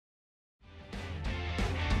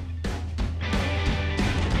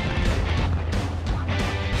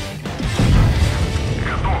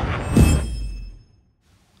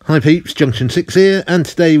Hi peeps, Junction 6 here, and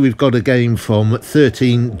today we've got a game from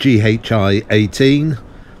 13GHI18.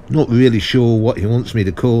 Not really sure what he wants me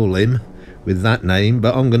to call him with that name,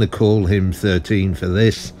 but I'm going to call him 13 for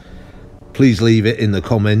this. Please leave it in the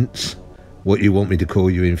comments what you want me to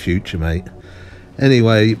call you in future, mate.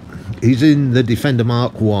 Anyway, he's in the Defender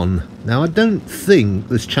Mark 1. Now, I don't think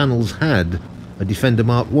this channel's had a Defender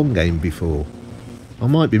Mark 1 game before. I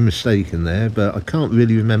might be mistaken there, but I can't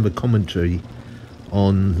really remember commentary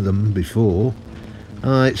on them before.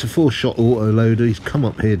 It's a 4-shot auto-loader. He's come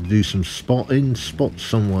up here to do some spotting, spot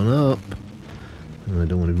someone up. I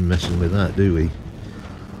don't want to be messing with that, do we?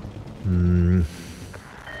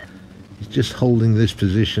 He's just holding this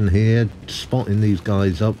position here, spotting these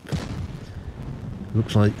guys up.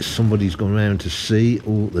 Looks like somebody's gone around to see.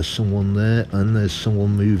 Oh, there's someone there, and there's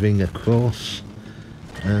someone moving across.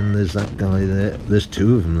 And there's that guy there. There's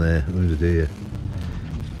two of them there. Oh dear.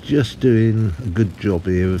 Just doing a good job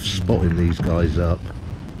here of spotting these guys up.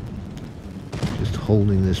 Just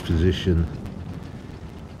holding this position.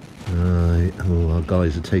 Oh, our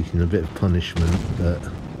guys are taking a bit of punishment, but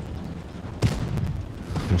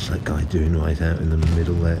what's that guy doing right out in the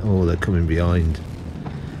middle there? Oh, they're coming behind.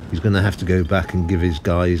 He's going to have to go back and give his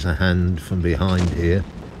guys a hand from behind here.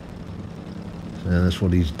 So that's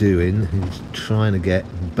what he's doing. He's trying to get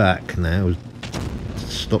back now to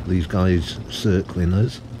stop these guys circling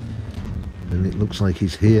us. And it looks like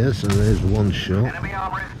he's here, so there's one shot.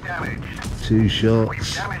 Two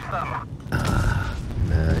shots.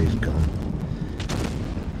 No, he's gone.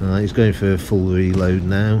 He's going for a full reload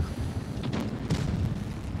now.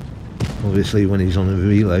 Obviously, when he's on a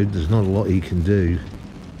reload, there's not a lot he can do.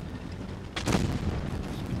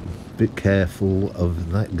 Bit careful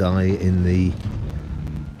of that guy in the...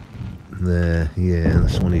 There, yeah,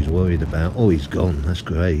 that's the one he's worried about. Oh, he's gone. That's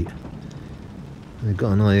great. They've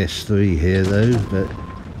got an IS-3 here though, but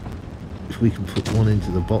if we can put one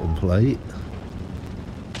into the bottom plate,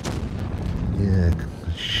 yeah,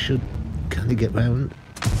 should. Can he get round?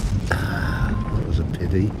 That was a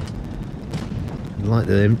pity. I'd like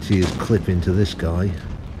to empty his clip into this guy.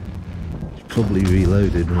 He's probably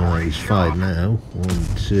reloaded. Right, he's fired now.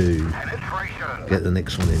 1, 2. Get the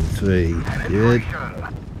next one in 3. Good.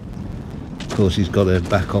 Of course, he's got to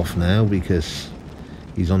back off now because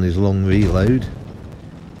he's on his long reload.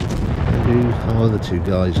 How are the two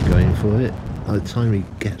guys going for it? By the time he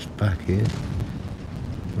gets back here.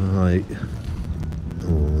 Right.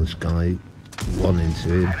 Oh, this guy, one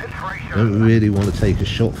into him. Don't really want to take a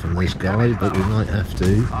shot from this guy, but we might have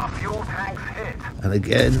to. And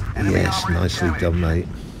again, yes, nicely done, mate.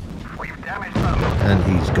 And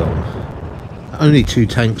he's gone. Only 2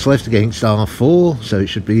 tanks left against R4, so it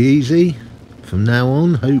should be easy from now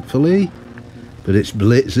on, hopefully. But it's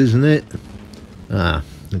blitz, isn't it?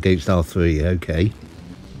 Against R3, okay.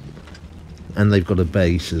 And they've got a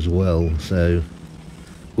base as well, so...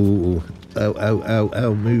 Ooh,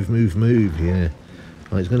 oh, move, yeah.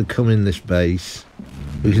 Right, he's going to come in this base.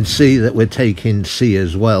 We can see that we're taking C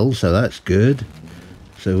as well, so that's good.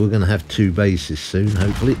 So we're going to have 2 bases soon,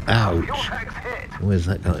 hopefully. Ouch! Where's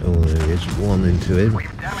that guy? Oh, there he is. One into him.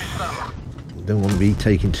 Don't want to be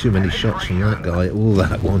taking too many shots from that guy. Oh,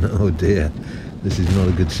 that one. Oh, dear. This is not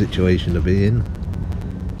a good situation to be in.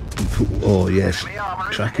 Oh yes,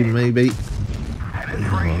 tracking maybe.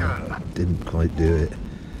 Oh, didn't quite do it.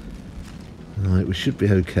 Right, we should be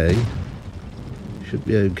okay. Should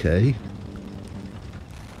be okay.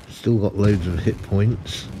 Still got loads of hit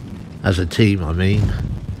points. As a team, I mean.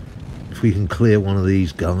 If we can clear one of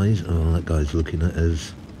these guys. Oh, that guy's looking at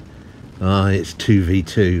us. It's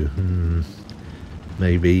 2v2.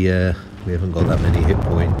 Maybe we haven't got that many hit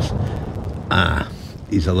points.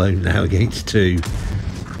 He's alone now against 2.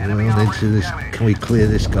 Into this. Can we clear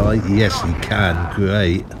this guy? Yes, he can.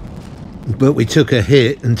 Great. But we took a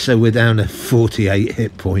hit, and so we're down to 48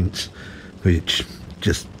 hit points, which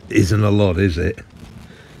just isn't a lot, is it?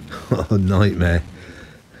 Oh, nightmare.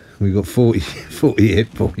 We've got 40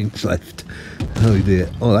 hit points left. Oh dear.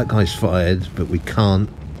 Oh, that guy's fired, but we can't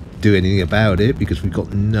do anything about it because we've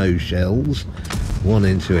got no shells. One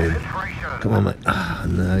into him. Come on, mate.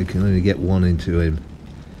 No, I can only get one into him.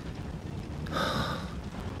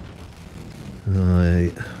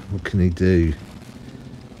 Right, what can he do?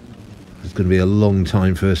 It's going to be a long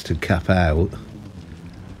time for us to cap out.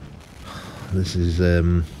 This is,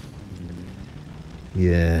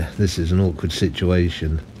 yeah, this is an awkward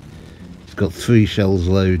situation. He's got 3 shells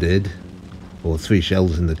loaded, or 3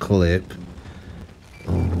 shells in the clip.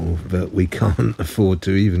 Oh, but we can't afford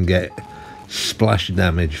to even get splash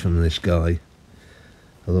damage from this guy.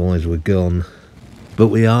 Otherwise we're gone. But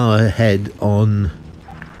we are ahead on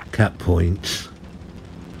cap points.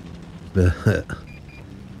 But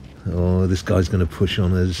oh, this guy's going to push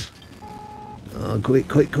on us. Oh, quick,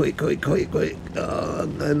 quick, quick, quick, quick, quick. Oh,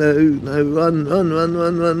 no, no, no, run, run, run,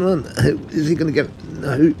 run, run, run. Is he going to get...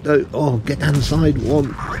 No, no. Oh, get down the side,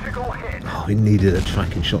 one. Oh, he needed a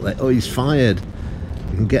tracking shot there. Oh, he's fired.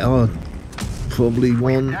 We can get our... Probably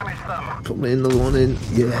one. Probably another one in.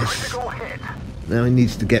 Yes. Now he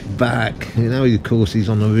needs to get back. Now, of course, he's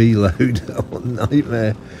on a reload. Oh,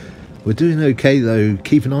 nightmare. We're doing okay, though.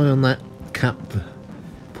 Keep an eye on that cap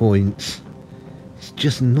points. He's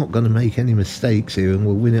just not going to make any mistakes here, and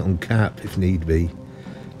we'll win it on cap if need be.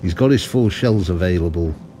 He's got his 4 shells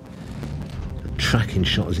available. A tracking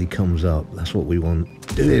shot as he comes up. That's what we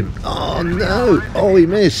want. Do him. Oh, no. Oh, he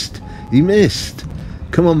missed. He missed.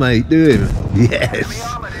 Come on, mate. Do him. Yes.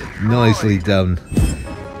 Nicely done.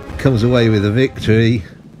 Comes away with a victory.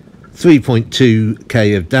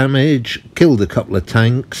 3.2k of damage. Killed a couple of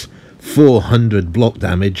tanks. 400 block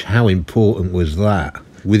damage. How important was that?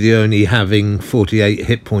 With you only having 48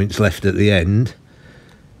 hit points left at the end.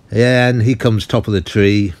 Yeah, and he comes top of the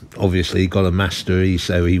tree. Obviously got a mastery,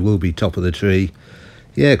 so he will be top of the tree.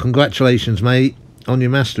 Yeah, congratulations, mate, on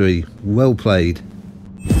your mastery. Well played.